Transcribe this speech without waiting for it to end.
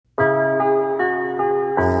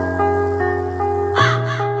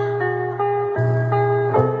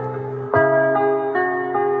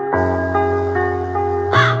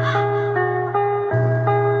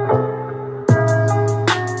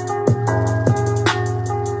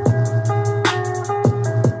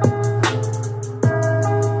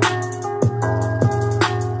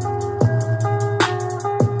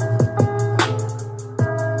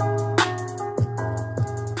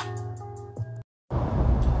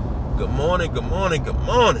Good morning.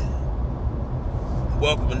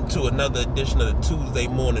 Welcome to another edition of the Tuesday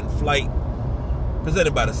Morning Flight,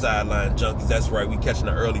 presented by the Sideline Junkies. That's right, we catching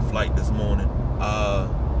an early flight this morning.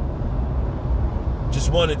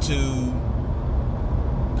 Just wanted to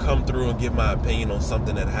come through and give my opinion on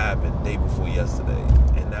something that happened day before yesterday,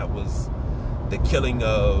 and that was the killing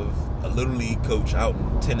of a Little League coach out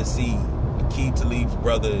in Tennessee. Aqib Talib's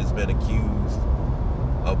brother has been accused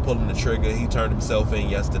of pulling the trigger. He turned himself in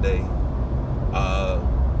yesterday.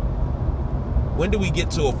 When do we get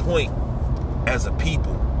to a point as a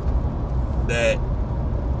people that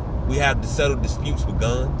we have to settle disputes with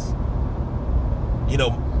guns? You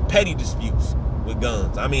know, petty disputes with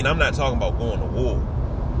guns. I mean, I'm not talking about going to war.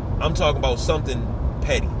 I'm talking about something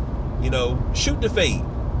petty. You know, shoot the fade.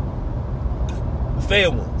 Fair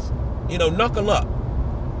ones. You know, knuckle up.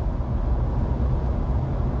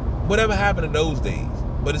 Whatever happened in those days.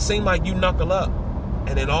 But it seemed like you knuckle up,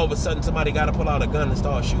 and then all of a sudden somebody got to pull out a gun and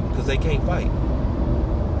start shooting because they can't fight.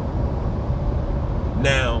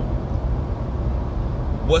 Now,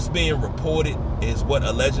 what's being reported is what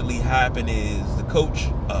allegedly happened is the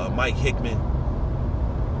coach, Mike Hickman,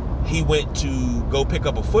 he went to go pick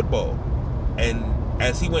up a football, and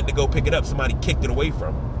as he went to go pick it up, somebody kicked it away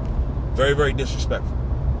from him. Very, very disrespectful.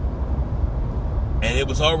 And it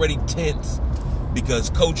was already tense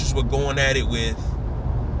because coaches were going at it with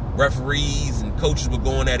referees and coaches were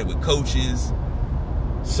going at it with coaches.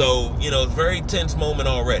 So, you know, it's a very tense moment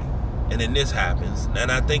already. And then this happens.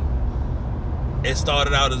 And I think it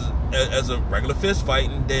started out as a regular fist fight,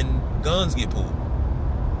 and then guns get pulled.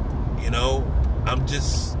 You know, I'm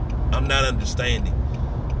not understanding.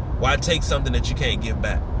 Why take something that you can't give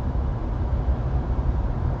back?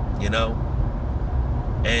 You know?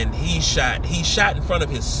 And he shot in front of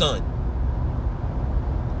his son.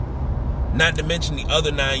 Not to mention the other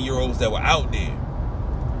 9-year-olds that were out there.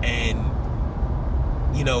 And,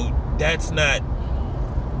 you know,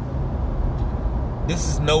 this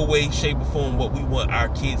is no way, shape, or form what we want our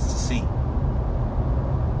kids to see.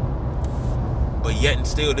 But yet and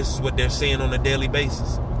still, this is what they're seeing on a daily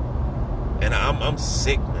basis. And I'm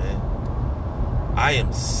sick, man. I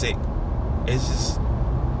am sick. It's just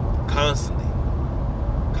constantly.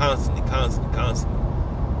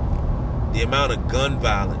 The amount of gun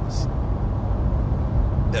violence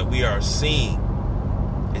that we are seeing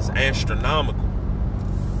is astronomical.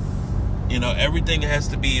 You know, everything has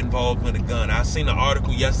to be involved with a gun. I seen an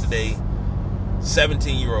article yesterday,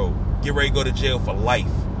 17-year-old, get ready to go to jail for life.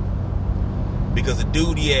 Because a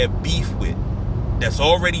dude he had beef with, that's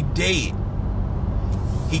already dead,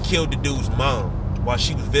 he killed the dude's mom while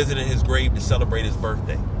she was visiting his grave to celebrate his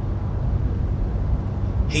birthday.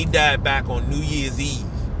 He died back on New Year's Eve.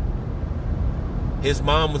 His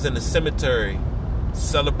mom was in the cemetery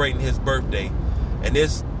celebrating his birthday, and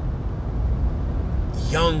this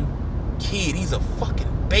young kid, he's a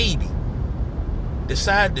fucking baby,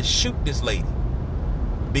 decided to shoot this lady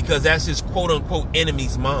because that's his quote-unquote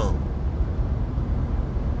enemy's mom.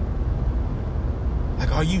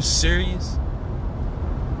 Like, are you serious?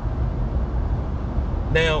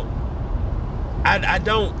 Now, I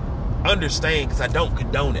don't understand because I don't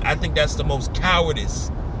condone it. I think that's the most cowardice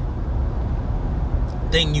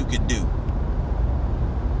thing you could do.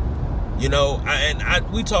 You know,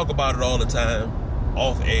 we talk about it all the time,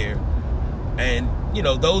 off air. And, you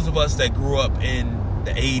know, those of us that grew up in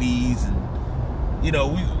the 80s and, you know,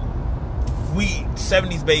 we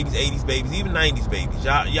 70s babies, 80s babies, even 90s babies,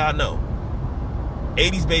 y'all know.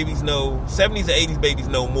 80s babies know, 70s and 80s babies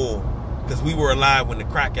know more because we were alive when the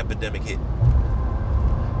crack epidemic hit.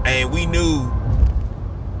 And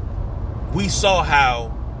we saw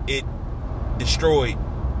how it destroyed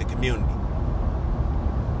the community.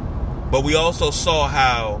 But we also saw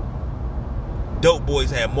how dope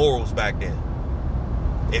boys had morals back then.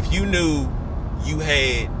 If you knew you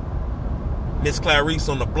had Miss Clarice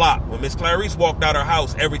on the block, when Miss Clarice walked out her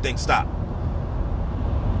house, everything stopped.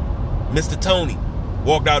 Mr. Tony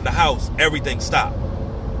walked out the house, everything stopped.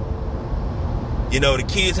 You know, the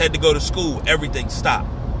kids had to go to school, everything stopped.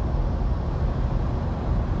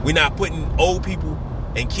 We're not putting old people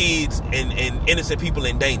and kids and innocent people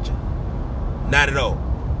in danger. Not at all.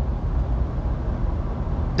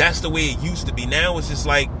 That's the way it used to be. Now it's just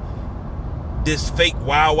like this fake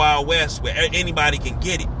Wild Wild West where anybody can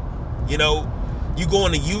get it. You know, you go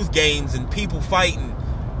into youth games and people fighting.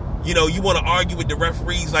 You know, you want to argue with the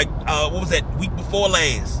referees like, what was that, week before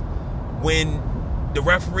last, when the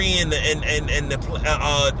referee and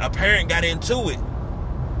a parent got into it.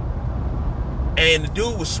 And the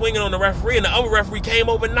dude was swinging on the referee, and the other referee came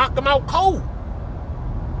over and knocked him out cold.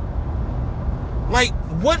 Like,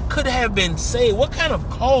 what could have been said? What kind of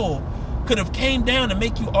call could have came down to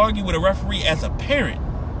make you argue with a referee as a parent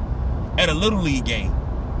at a Little League game.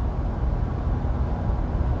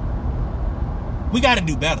 We got to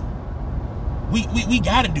do better. We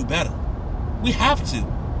got to do better. We have to.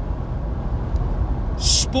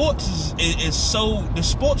 Sports is so, the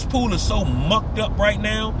sports pool is so mucked up right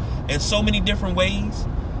now in so many different ways.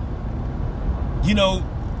 You know,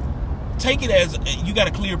 take it as you got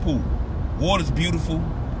a clear pool. Water's beautiful,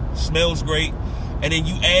 smells great, and then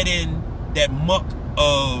you add in that muck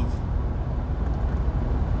of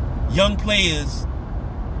young players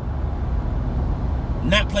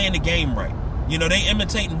not playing the game right. You know, they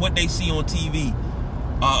imitating what they see on TV.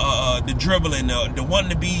 The dribbling, the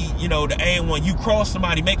wanting to be, you know, the A1. You cross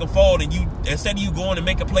somebody, make them fall, and you, instead of you going to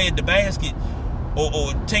make a play at the basket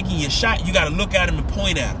or taking your shot, you got to look at them and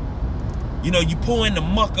point at them. You know, you pour in the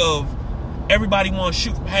muck of everybody want to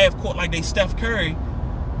shoot from half court like they Steph Curry,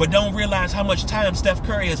 but don't realize how much time Steph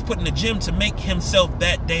Curry has put in the gym to make himself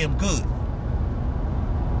that damn good.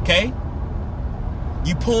 Okay?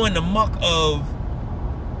 You pour in the muck of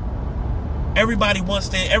every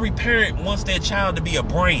parent wants their child to be a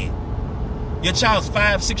brand. Your child's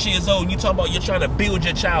 5, 6 years old, and you talking about you're trying to build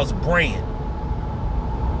your child's brand.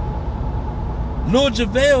 Lil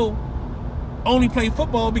JaVale only play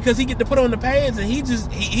football because he get to put on the pads, and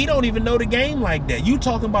he don't even know the game like that. You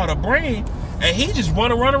talking about a brand, and he just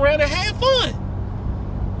run around and have fun.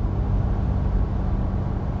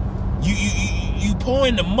 You pour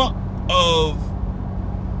in the muck of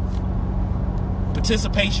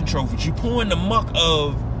participation trophies. You pour in the muck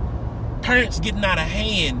of parents getting out of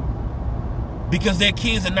hand because their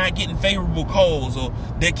kids are not getting favorable calls or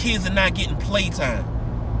their kids are not getting playtime.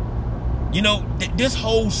 You know, this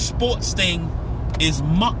whole sports thing is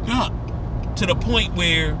mucked up to the point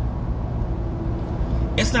where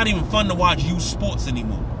it's not even fun to watch youth sports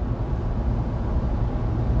anymore.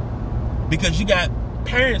 Because you got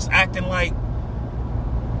parents acting like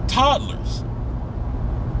toddlers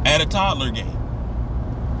at a toddler game.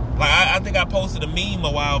 Like, I think I posted a meme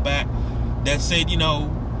a while back that said, you know,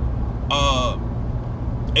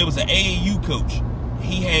 it was an AAU coach.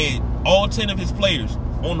 He had all 10 of his players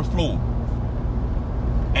on the floor.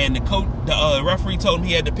 And the referee told him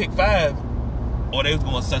he had to pick 5 or they was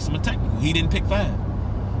going to assess him a technical. He didn't pick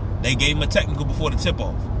 5. They gave him a technical before the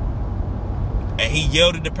tip-off. And he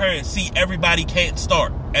yelled at the parents, see, everybody can't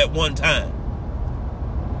start at one time.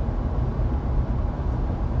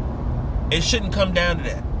 It shouldn't come down to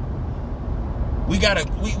that. We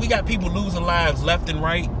got people losing lives left and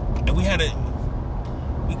right, and we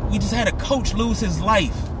just had a coach lose his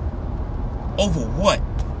life over what?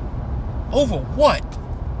 Over what?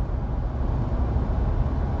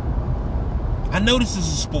 I know this is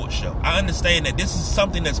a sports show. I understand that this is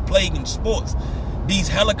something that's plaguing sports. These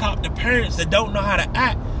helicopter parents that don't know how to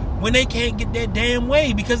act when they can't get their damn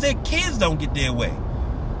way because their kids don't get their way.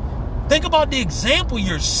 Think about the example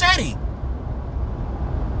you're setting.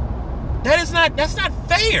 That's not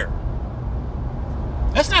fair.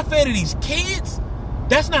 That's not fair to these kids.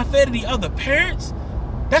 That's not fair to the other parents.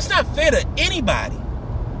 That's not fair to anybody.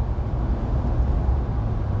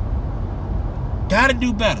 Gotta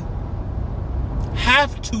do better.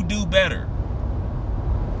 Have to do better.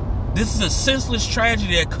 This is a senseless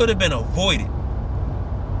tragedy that could have been avoided.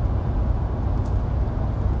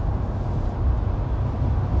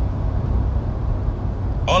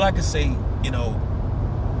 All I can say, you know,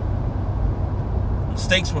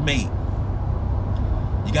 mistakes were made.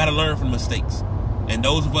 You got to learn from mistakes. And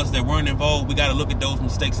those of us that weren't involved, we got to look at those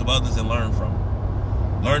mistakes of others and learn from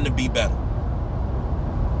them. Learn to be better.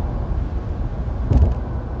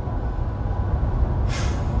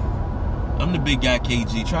 I'm the big guy,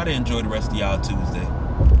 KG. Try to enjoy the rest of y'all Tuesday.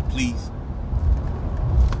 Please.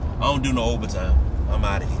 I don't do no overtime. I'm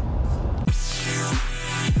out of here.